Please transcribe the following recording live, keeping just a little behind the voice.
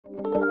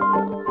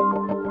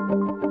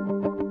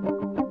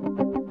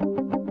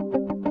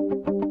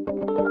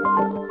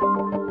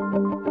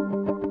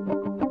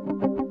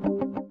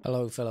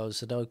fellow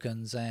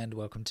Sudokans, and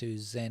welcome to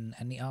Zen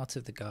and the Art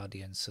of the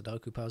Guardian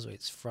Sudoku puzzle.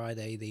 It's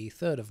Friday the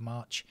 3rd of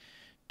March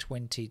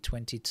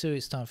 2022.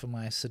 It's time for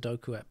my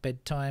Sudoku at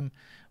bedtime,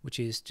 which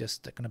is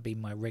just going to be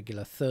my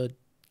regular third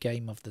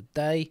game of the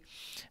day,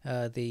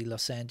 the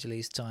Los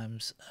Angeles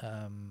Times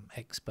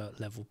expert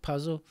level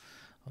puzzle.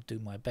 I'll do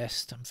my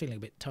best. I'm feeling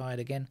a bit tired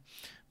again,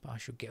 but I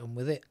should get on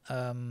with it.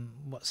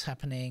 What's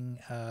happening?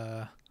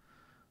 I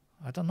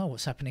don't know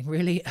what's happening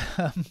really.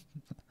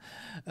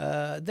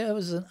 There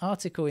was an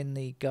article in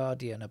the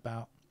Guardian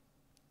about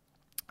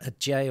a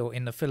jail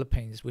in the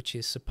Philippines which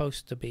is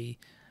supposed to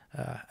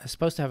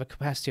have a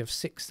capacity of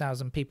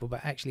 6,000 people,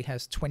 but actually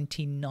has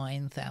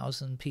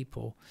 29,000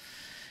 people.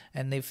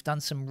 And they've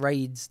done some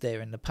raids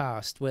there in the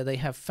past where they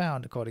have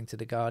found, according to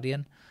the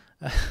Guardian,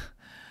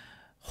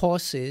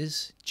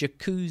 horses,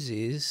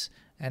 jacuzzis,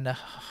 and a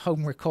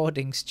home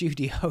recording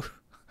studio.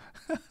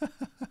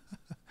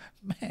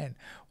 Man,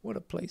 what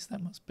a place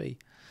that must be.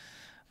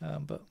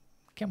 But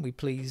can we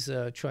please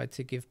try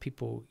to give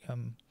people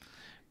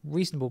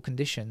reasonable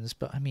conditions?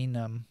 But I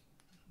mean,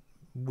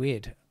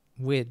 weird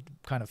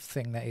kind of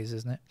thing that is,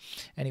 isn't it?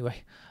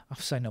 Anyway, I'll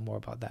say no more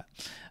about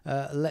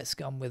that. Let's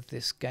get on with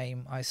this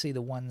game. I see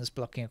the ones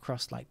blocking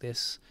across like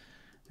this,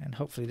 and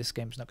hopefully this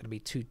game's not going to be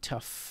too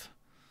tough,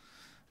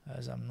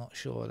 as I'm not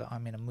sure that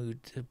I'm in a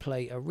mood to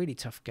play a really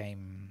tough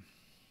game.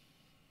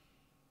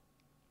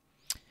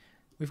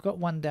 We've got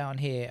one down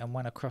here and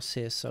one across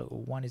here, so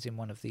one is in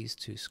one of these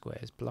two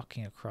squares,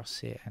 blocking across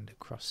here, and a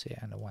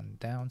one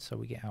down. So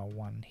we get our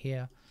one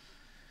here,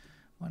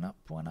 one up,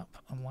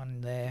 and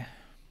one there.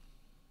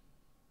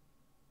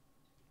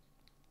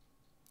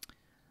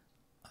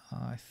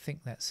 I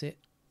think that's it.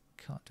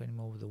 Can't do any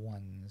more with the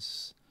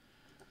ones.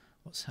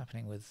 What's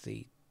happening with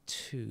the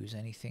twos?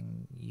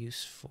 Anything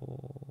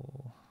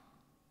useful?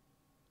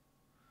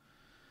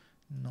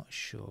 Not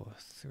sure.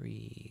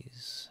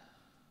 Threes.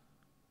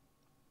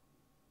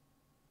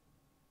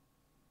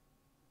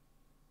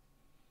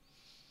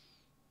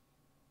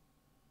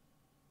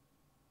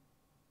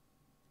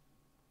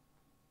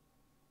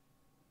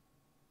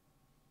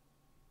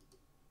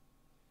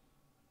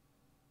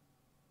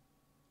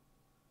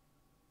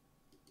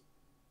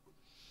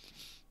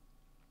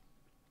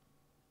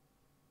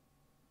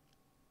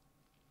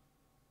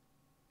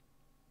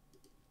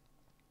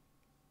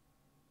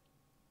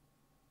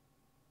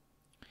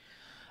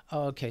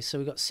 Oh, okay, so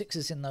we've got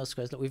sixes in those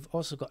squares. Look, we've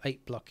also got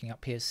 8 blocking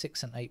up here,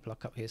 6 and 8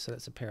 block up here, so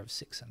that's a pair of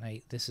 6 and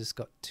 8. This has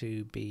got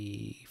to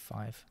be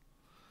 5.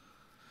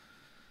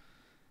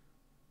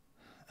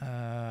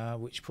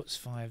 Which puts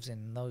 5s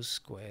in those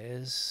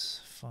squares.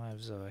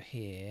 5s are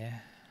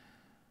here.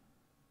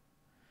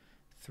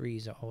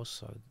 3s are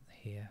also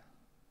here.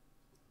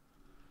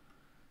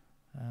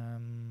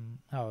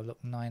 Oh,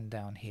 look, 9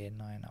 down here,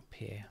 9 up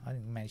here. I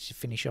didn't manage to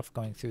finish off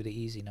going through the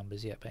easy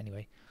numbers yet, but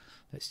anyway.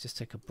 Let's just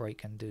take a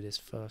break and do this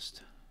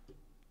first.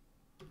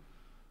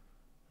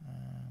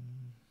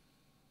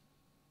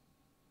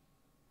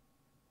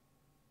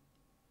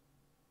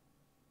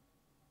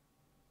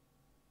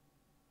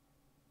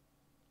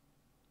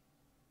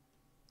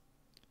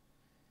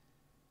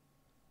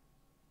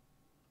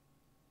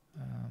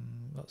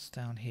 What's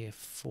down here?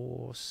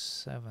 4,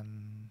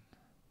 7.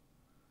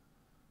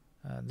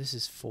 This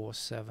is 4,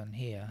 7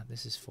 here.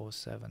 This is 4,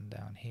 7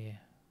 down here.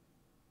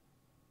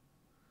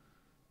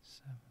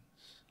 7s.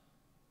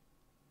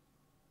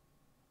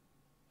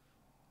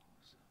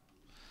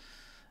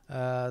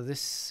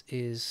 This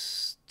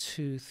is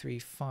 2, 3,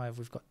 5.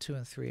 We've got 2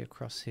 and 3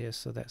 across here,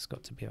 so that's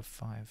got to be a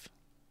 5.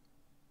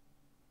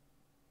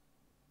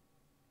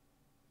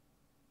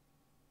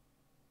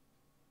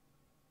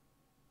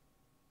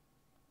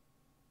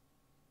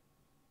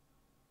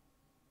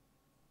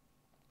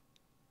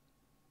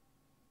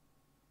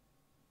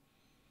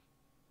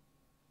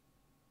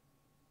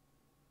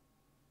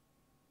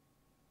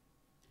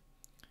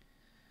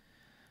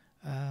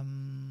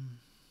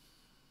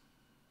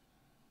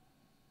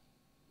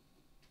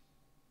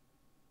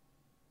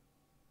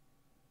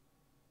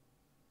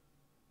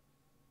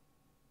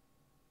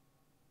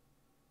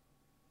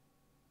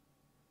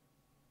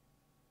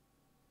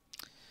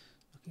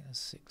 Looking at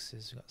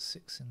 6s, we've got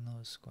 6 in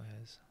those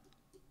squares.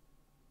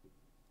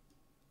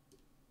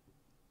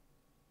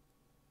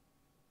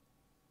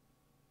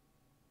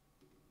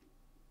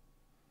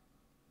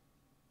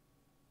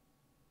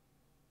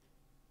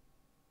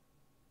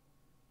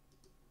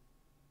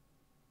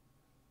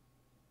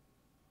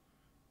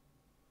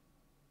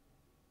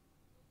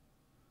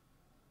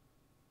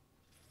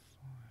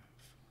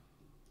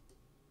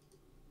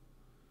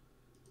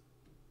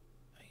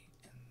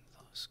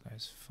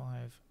 Squares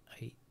 5,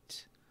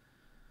 8.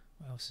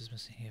 What else is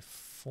missing here?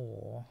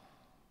 4,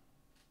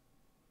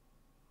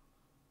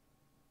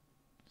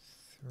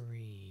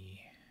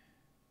 3.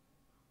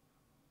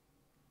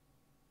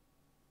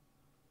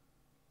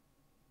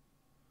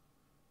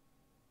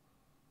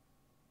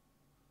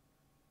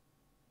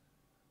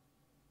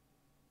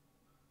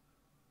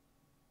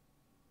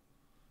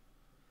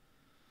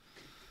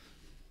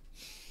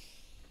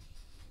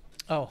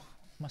 Oh,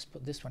 must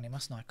put this one in,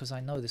 mustn't I? Because I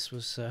know this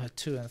was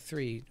 2 and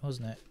 3,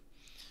 wasn't it?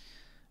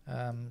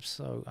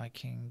 So I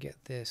can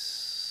get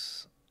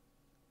this.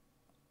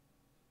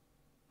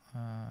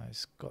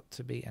 It's got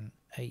to be an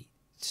 8.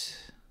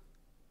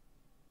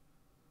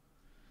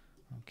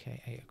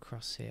 Okay, 8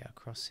 across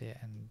here,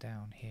 and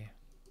down here.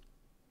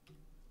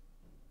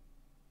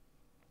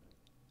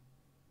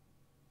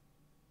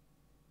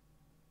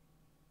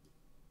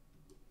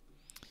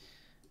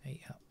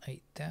 8 up,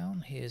 8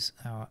 down. Here's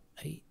our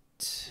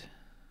 8.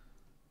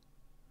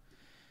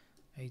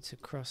 8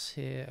 across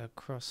here,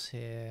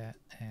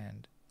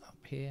 and up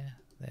here.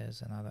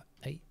 There's another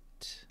 8.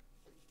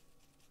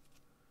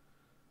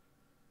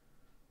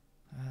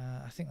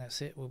 I think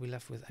that's it. We'll be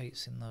left with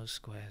 8s in those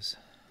squares.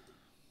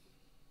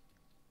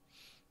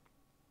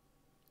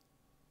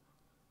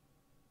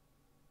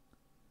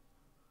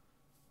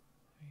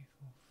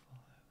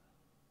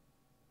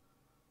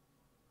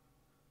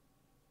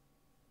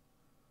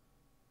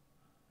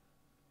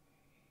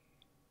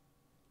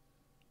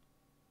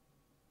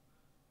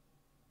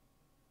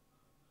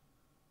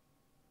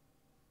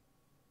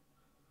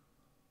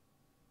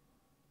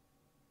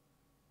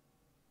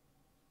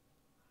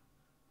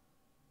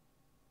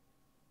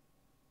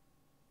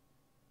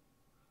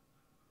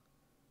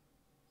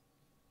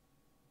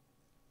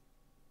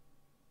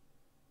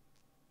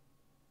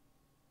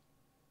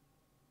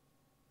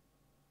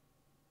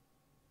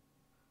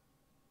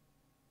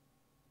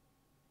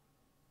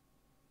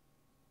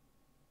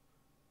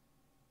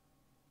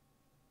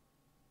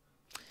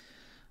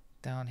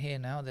 Down here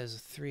now, there's a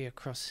 3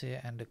 across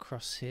here and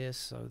across here,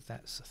 so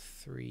that's a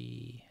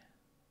 3.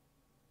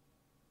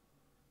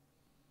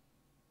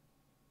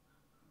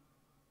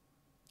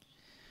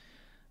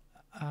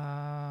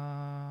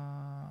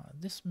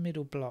 This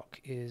middle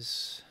block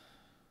is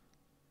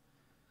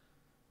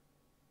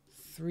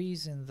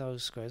 3s in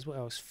those squares. What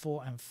else?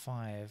 4 and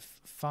 5.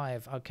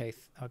 5. Okay,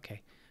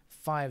 okay.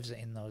 5s are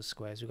in those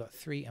squares. We've got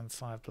 3 and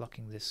 5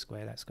 blocking this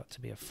square. That's got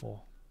to be a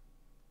 4.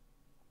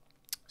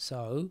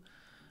 So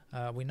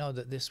we know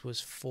that this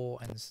was 4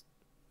 and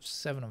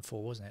 7 and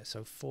 4, wasn't it?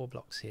 So 4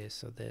 blocks here.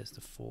 So there's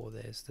the 4.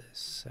 There's the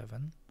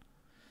 7.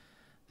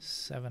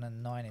 7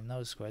 and 9 in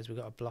those squares. We've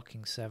got a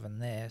blocking 7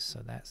 there.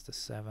 So that's the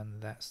 7.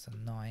 That's the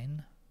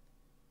 9.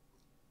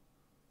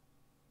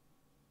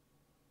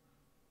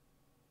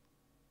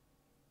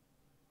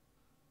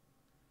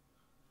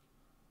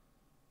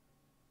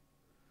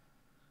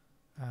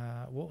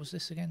 What was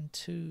this again?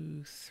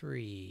 2,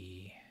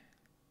 3.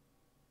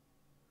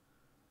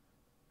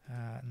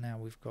 Now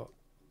we've got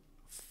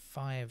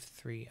 5,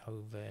 3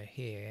 over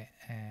here,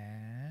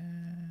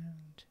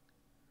 and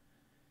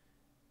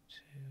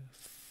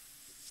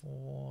 2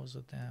 4s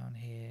are down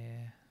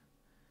here.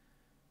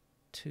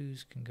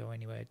 2s can go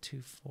anywhere.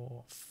 2,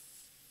 4,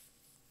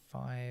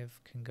 5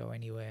 can go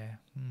anywhere.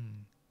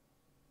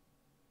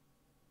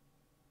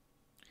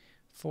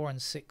 4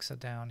 and 6 are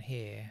down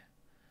here.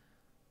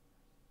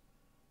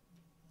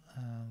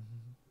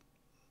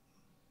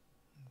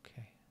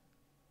 Okay.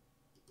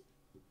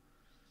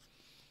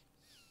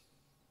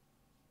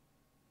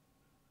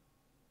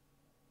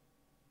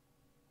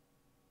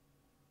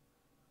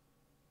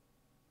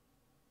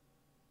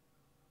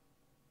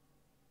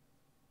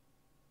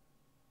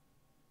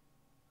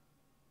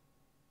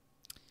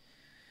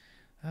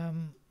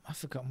 I've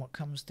forgotten what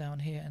comes down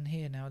here and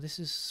here now. This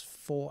is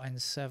 4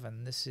 and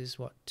 7. This is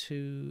what,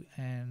 2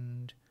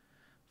 and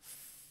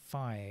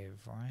 5,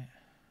 right?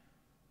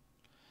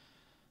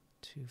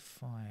 2,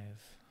 5.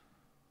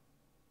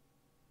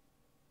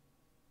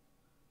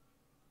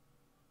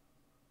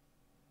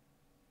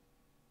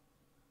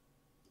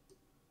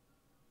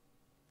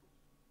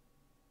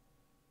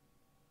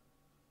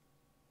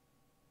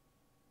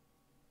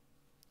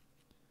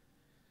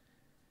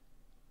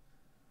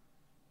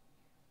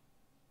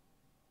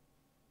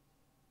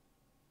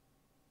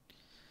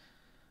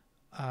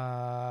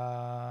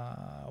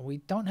 We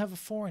don't have a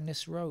 4 in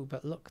this row,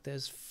 but look,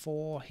 there's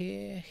 4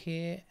 here,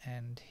 here,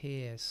 and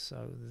here,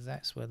 so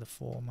that's where the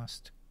 4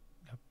 must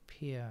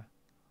appear.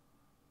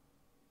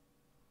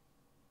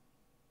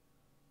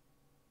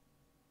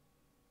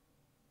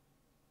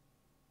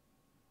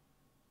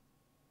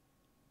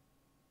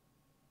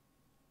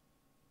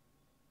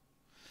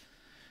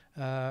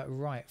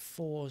 Right,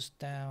 4's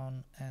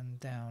down and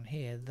down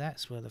here.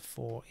 That's where the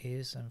 4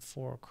 is, and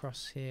 4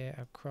 across here,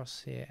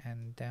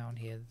 and down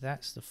here.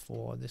 That's the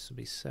 4. This will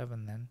be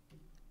 7 then.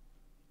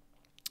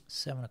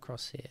 7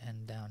 across here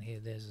and down here.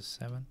 There's a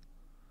 7.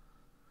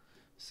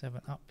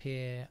 7 up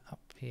here,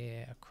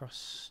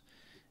 across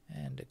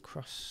and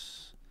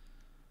across.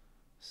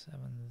 7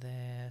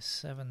 there.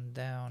 7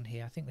 down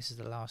here. I think this is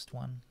the last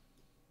one.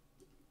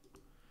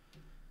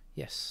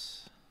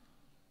 Yes.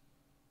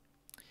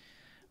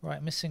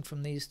 Right, missing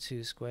from these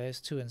two squares,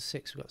 2 and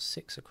 6, we've got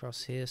 6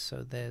 across here,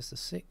 so there's the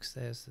 6,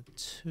 there's the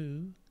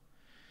 2,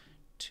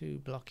 2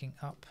 blocking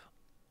up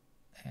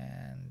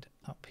and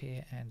up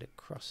here and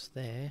across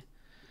there.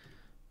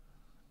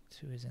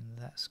 2 is in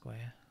that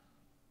square.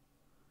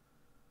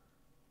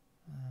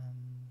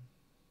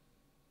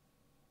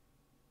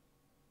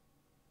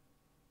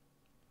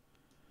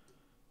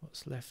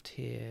 What's left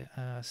here?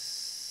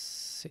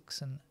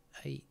 6 and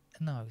 8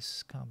 No,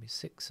 it can't be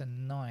 6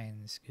 and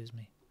 9. Excuse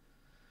me.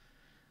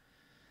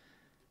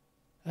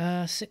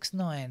 6,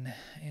 9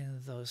 in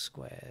those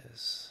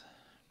squares.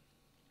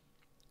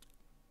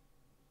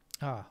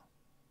 Ah,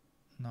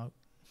 no.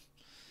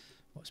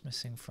 What's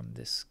missing from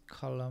this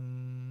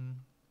column?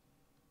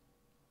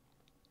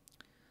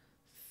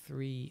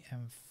 3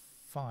 and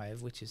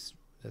 5, which is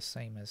the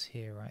same as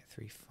here, right?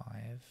 3,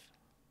 5.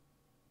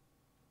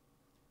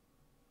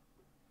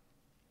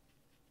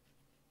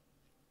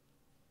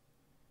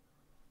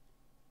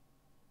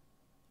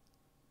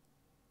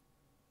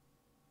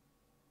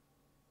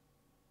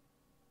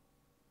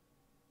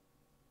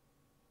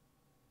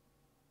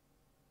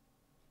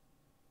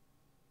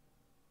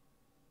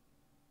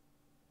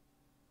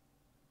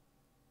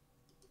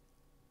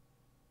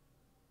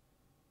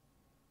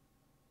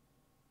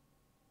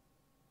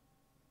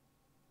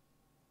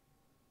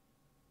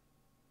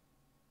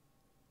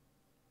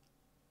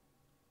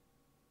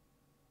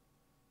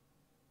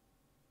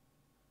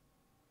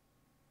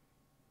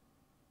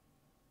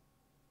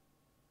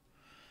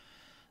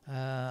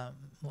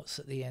 What's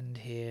at the end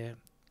here?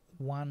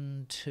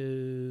 1,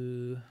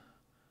 2,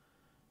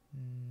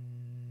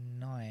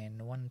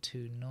 9. 1,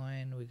 2,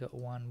 9. We got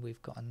 1.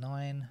 We've got a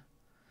 9,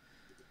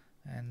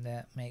 and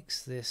that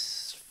makes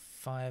this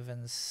 5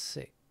 and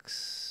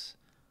 6.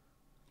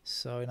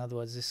 So in other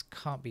words, this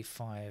can't be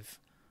 5.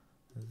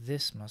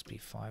 This must be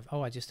 5.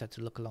 Oh, I just had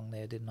to look along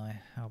there, didn't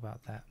I? How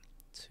about that?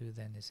 2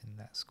 then is in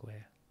that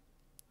square.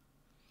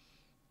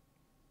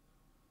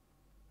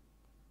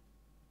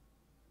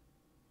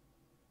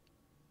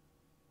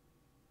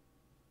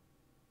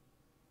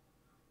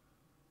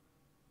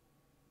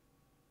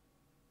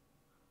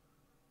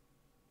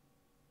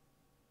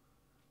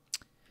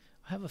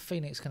 I have a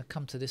feeling it's going to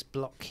come to this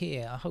block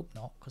here. I hope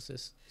not, because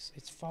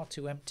it's far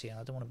too empty and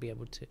I don't want to be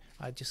able to...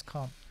 I just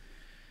can't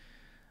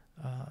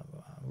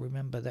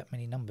remember that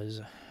many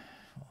numbers.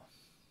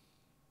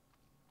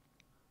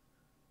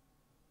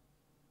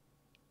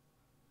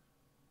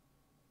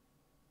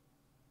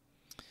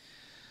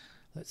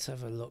 Let's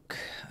have a look.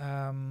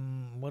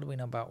 What do we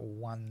know about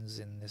 1s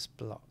in this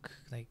block?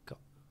 They got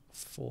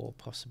 4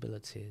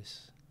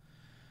 possibilities.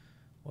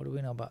 What do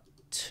we know about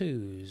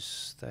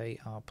 2s? They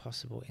are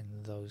possible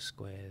in those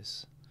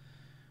squares.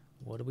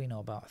 What do we know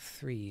about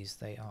 3s?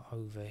 They are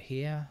over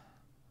here.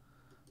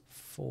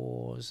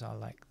 4s are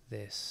like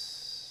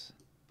this.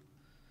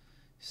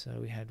 So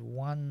we had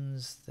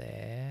 1s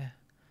there,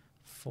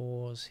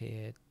 4s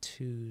here,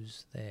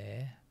 2s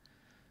there.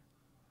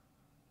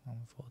 1,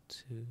 4,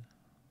 2.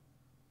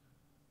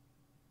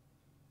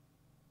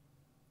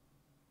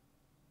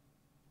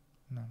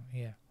 No,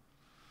 yeah.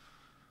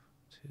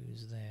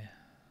 2's there.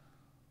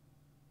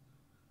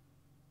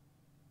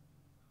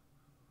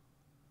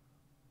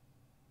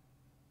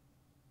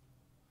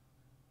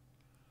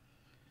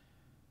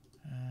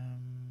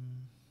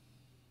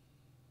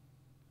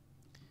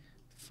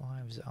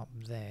 Five's up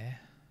there.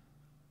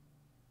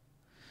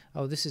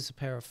 Oh, this is a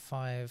pair of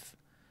 5,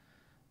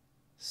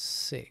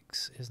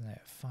 6, isn't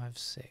it? 5,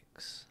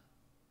 6.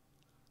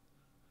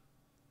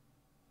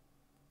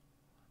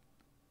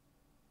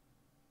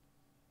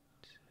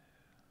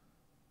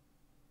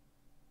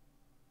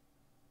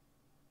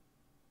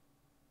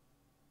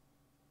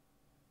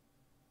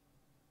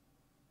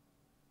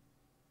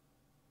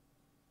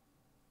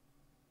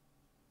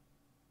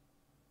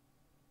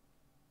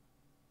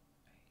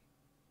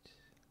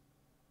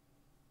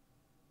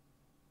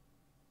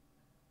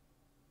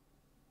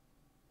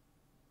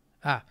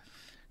 Ah,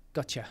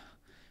 gotcha.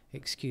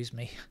 Excuse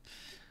me.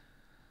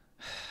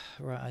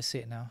 Right, I see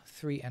it now.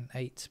 3 and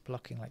 8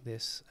 blocking like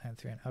this, and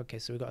 3 and... Okay,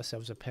 so we've got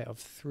ourselves a pair of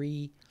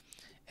 3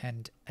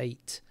 and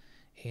 8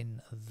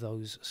 in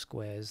those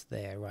squares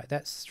there. Right,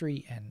 that's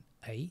 3 and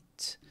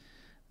 8.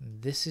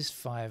 This is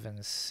 5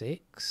 and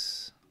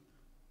 6.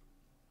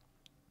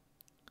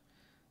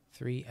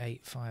 3,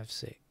 8, 5,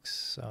 6.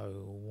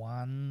 So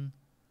 1,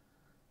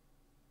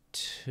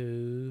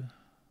 2,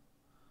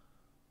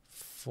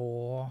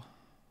 4...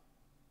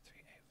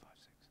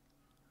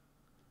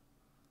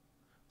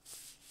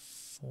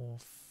 4,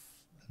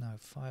 no,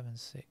 5 and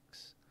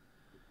 6,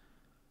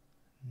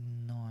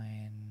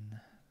 9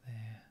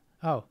 there.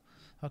 Oh,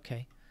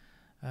 okay.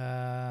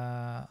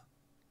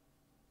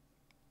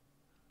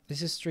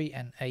 This is 3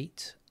 and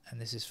 8,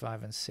 and this is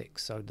 5 and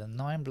 6. So the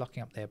 9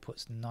 blocking up there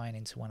puts 9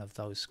 into one of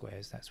those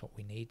squares. That's what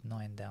we need.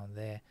 9 down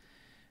there,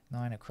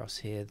 9 across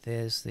here.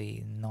 There's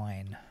the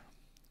 9.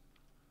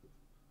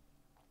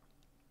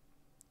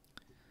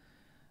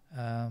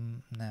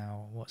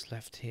 Now, what's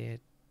left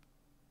here?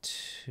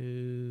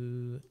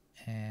 2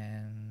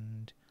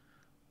 and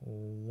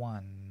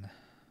 1.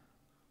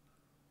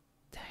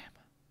 Damn.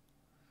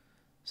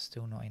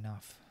 Still not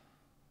enough.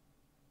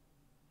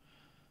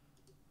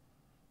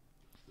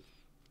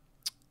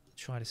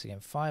 Try this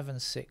again. 5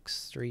 and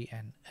 6, 3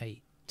 and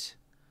 8.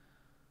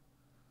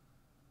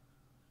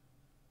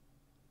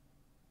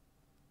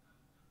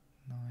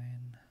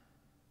 9.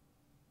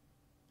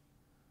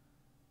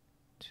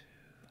 2.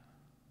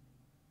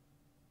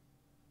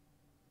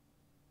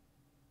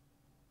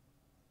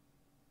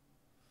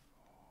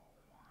 4,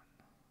 1.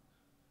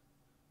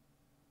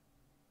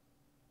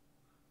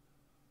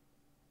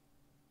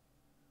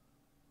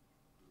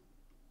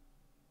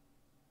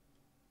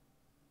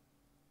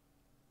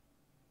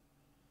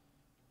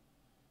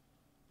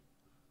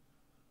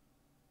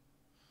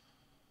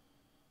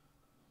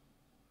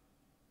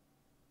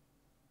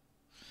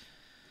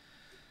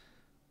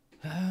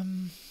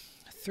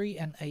 3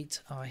 and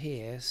 8 are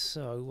here,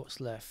 so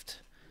what's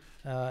left?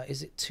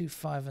 Is it 2,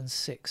 5 and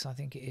 6? I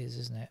think it is,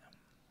 isn't it?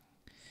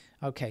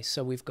 Okay,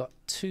 so we've got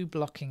 2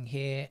 blocking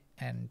here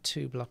and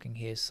 2 blocking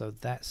here, so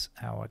that's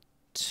our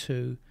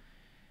 2,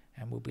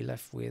 and we'll be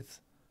left with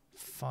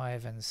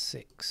 5 and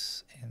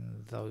 6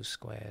 in those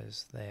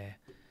squares there.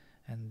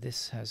 And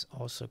this has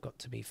also got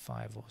to be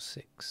 5 or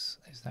 6.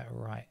 Is that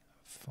right?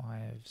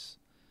 5s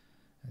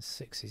and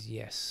 6s,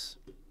 yes.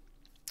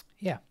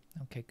 Yeah,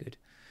 okay, good.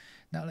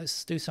 Now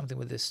let's do something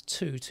with this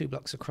 2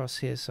 blocks across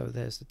here. So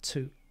there's the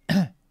 2.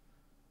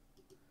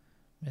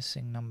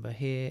 Missing number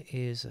here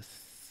is a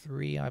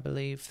 3, I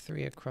believe.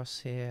 3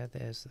 across here.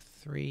 There's the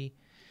 3.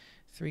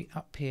 3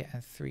 up here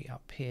and 3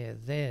 up here.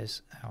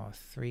 There's our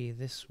 3.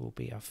 This will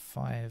be a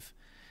 5.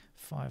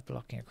 5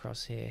 blocking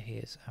across here.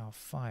 Here's our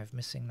 5.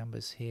 Missing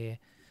numbers here.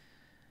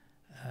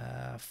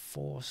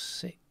 4,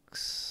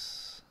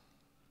 6.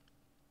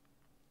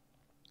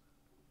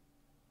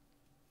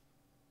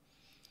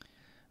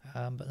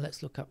 But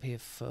let's look up here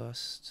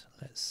first.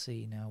 Let's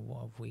see now,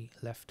 what have we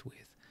left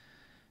with?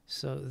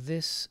 So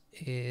this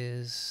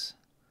is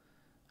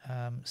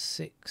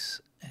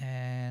 6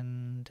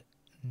 and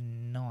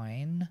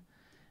 9,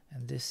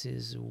 and this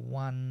is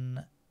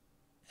 1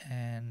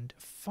 and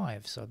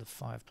 5. So the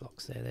 5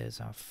 blocks there. There's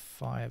our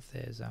 5.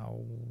 There's our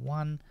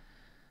 1.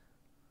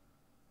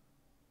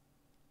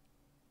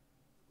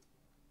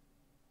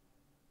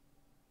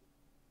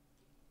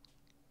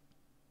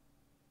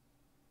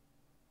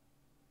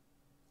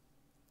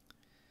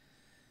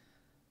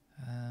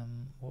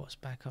 What's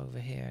back over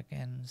here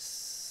again?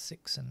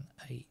 6 and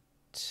 8.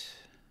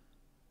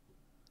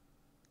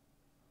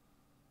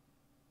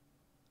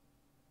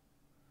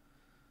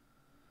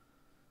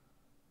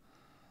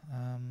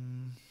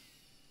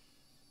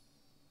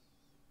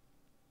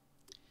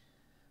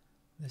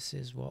 This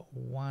is what,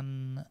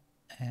 1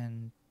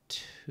 and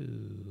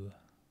 2.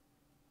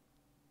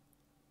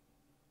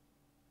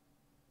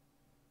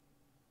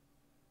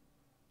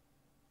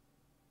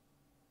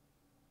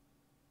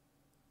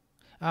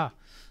 Ah,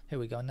 here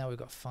we go. Now we've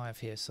got 5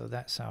 here, so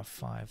that's our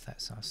 5,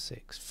 that's our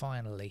 6.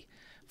 Finally,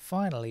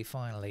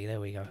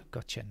 there we go.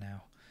 Gotcha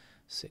now.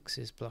 6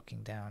 is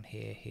blocking down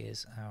here.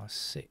 Here's our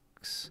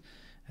 6,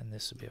 and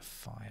this will be a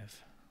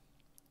 5.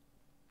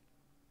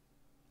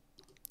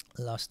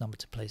 Last number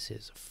to place here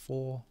is a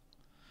 4.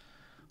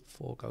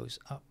 4 goes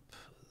up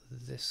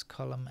this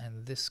column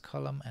and this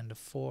column, and a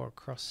 4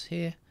 across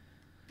here.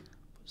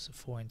 Puts the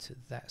 4 into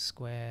that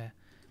square.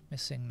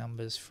 Missing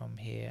numbers from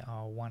here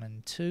are 1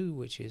 and 2,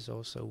 which is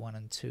also 1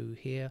 and 2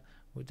 here.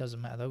 Well, it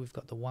doesn't matter though, we've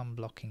got the 1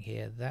 blocking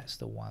here. That's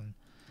the 1,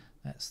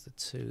 that's the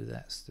 2,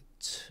 that's the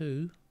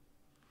 2.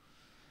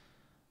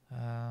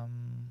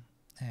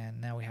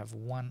 And now we have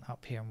 1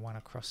 up here and 1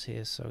 across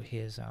here, so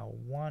here's our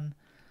 1.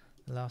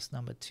 The last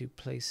number to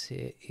place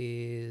here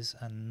is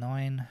a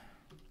 9.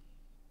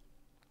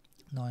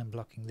 9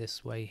 blocking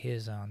this way,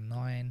 here's our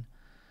 9.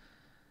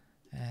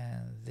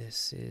 And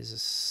this is a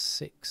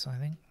 6, I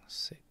think.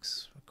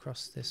 6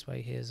 across this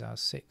way, here's our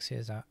 6,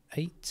 here's our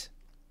 8.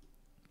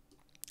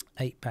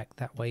 8 back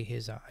that way,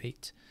 here's our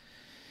 8.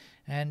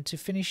 And to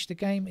finish the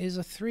game is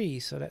a 3,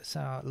 so that's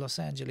our Los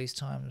Angeles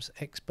Times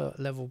expert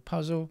level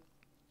puzzle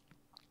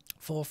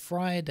for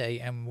Friday,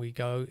 and we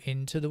go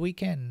into the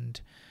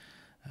weekend.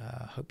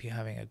 Hope you're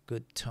having a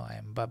good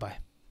time. Bye bye.